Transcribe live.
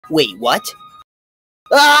Wait, what?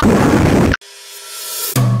 Ah!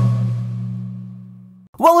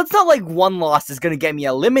 Well, it's not like one loss is gonna get me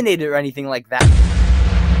eliminated or anything like that.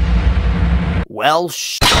 Well,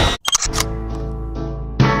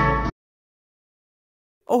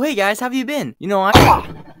 Oh, hey guys, how have you been? You know,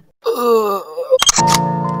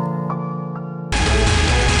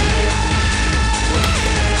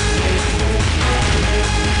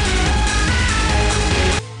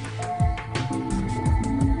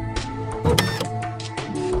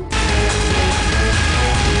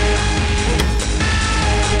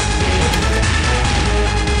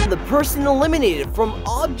 the person eliminated from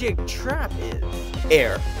Object Trap is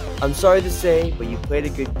Air. I'm sorry to say, but you played a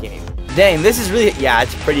good game. Dang, this is really— yeah,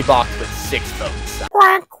 it's a pretty box with 6 votes.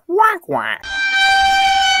 Quack, quack, quack.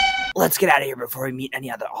 Let's get out of here before we meet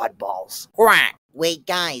any other oddballs. Quack. Wait,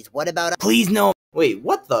 guys, what about— Please no— wait,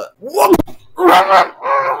 what the—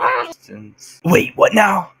 wait, what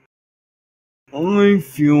now? I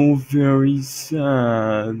feel very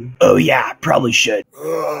sad. Oh yeah, probably should.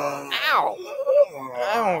 Ow!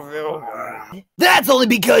 I don't feel good. That's only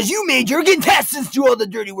because you made your contestants do all the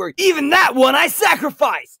dirty work. Even that one I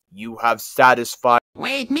sacrificed. You have satisfied—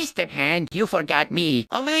 Wait, Mr. Hand, you forgot me.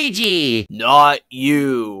 Luigi! not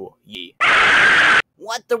you.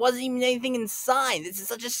 What? There wasn't even anything inside. This is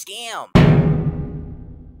such a scam.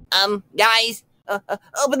 Guys,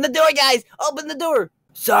 open the door, guys! Open the door!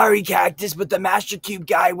 Sorry, Cactus, but the Master Cube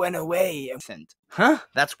guy went away. Huh?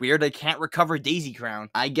 That's weird. I can't recover Daisy Crown.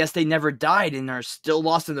 I guess they never died and are still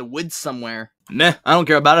lost in the woods somewhere. Meh, I don't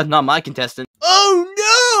care about it. Not my contestant.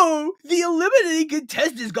 Oh no! The eliminating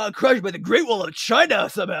contestants got crushed by the Great Wall of China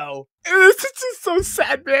somehow. It's just so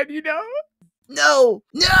sad, man, you know? No!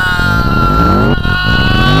 No!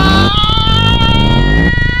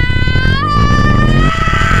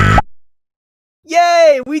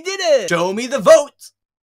 Yay! We did it! Show me the votes!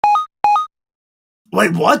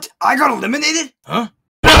 Wait, what? I got eliminated? Huh?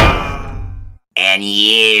 And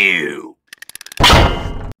you!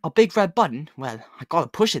 A big red button? Well, I gotta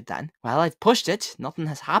push it then. Well, I've pushed it. Nothing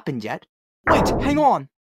has happened yet. Wait, hang on!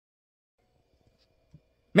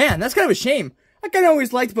 Man, that's kind of a shame. I kinda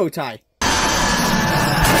always liked Bowtie.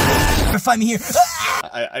 Find me here!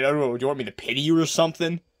 I don't know, do you want me to pity you or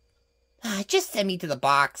something? Just send me to the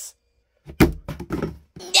box.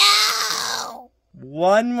 No!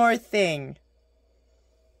 One more thing.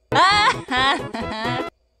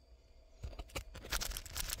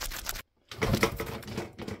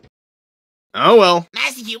 Oh well.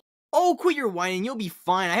 Master Cube! Oh, quit your whining, you'll be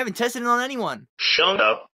fine. I haven't tested it on anyone. Shut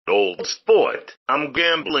up, old sport. I'm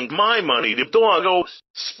gambling my money to doggos.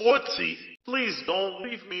 Sportsy, please don't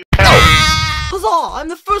leave me. Huzzah! I'm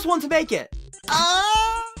the first one to make it!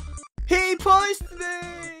 He pushed me!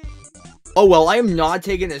 Oh well, I am not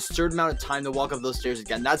taking a certain amount of time to walk up those stairs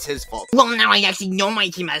again. That's his fault. Well, now I actually know my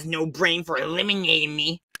team has no brain for eliminating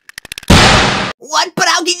me. What? But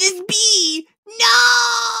how can this be? No!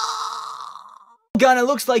 Gun, it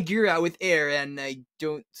looks like you're out with Air, and I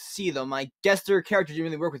don't see them. I guess their character didn't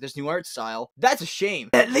really work with this new art style. That's a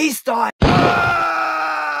shame. At least I—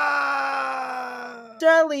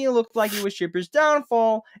 Sadly, it looked like it was Shipper's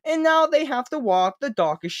downfall, and now they have to walk the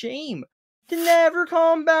dock of shame. To never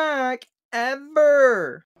come back,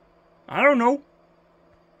 ever. I don't know.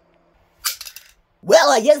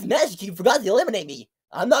 Well, I guess Master Cube forgot to eliminate me.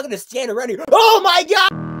 I'm not gonna stand around here. Oh my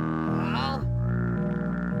god!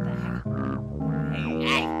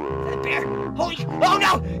 Hey, is that a bear? Holy— oh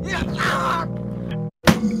no!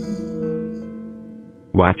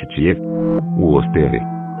 What chief? Was there?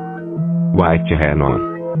 White Renon.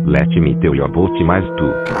 Let me tell you about my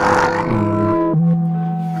too.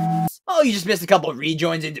 Oh, you just missed a couple of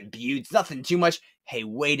rejoins into Buttes. Nothing too much. Hey,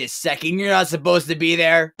 wait a second. You're not supposed to be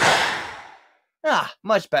there. Ah,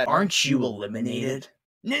 much better. Aren't you eliminated?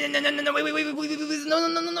 No, wait,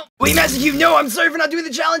 no. Wait, Master Cube, no, I'm sorry for not doing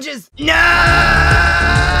the challenges. No!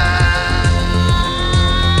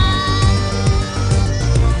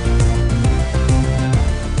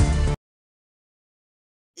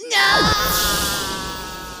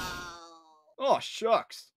 Oh,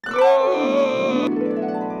 shucks.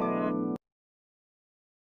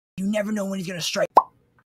 You never know when he's gonna strike.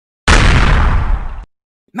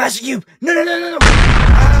 Master Cube! No!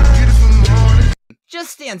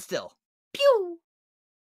 Just stand still. Pew!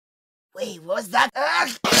 Wait, what was that?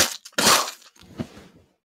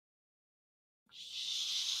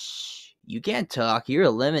 Shh. You can't talk, you're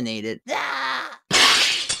eliminated. Ah!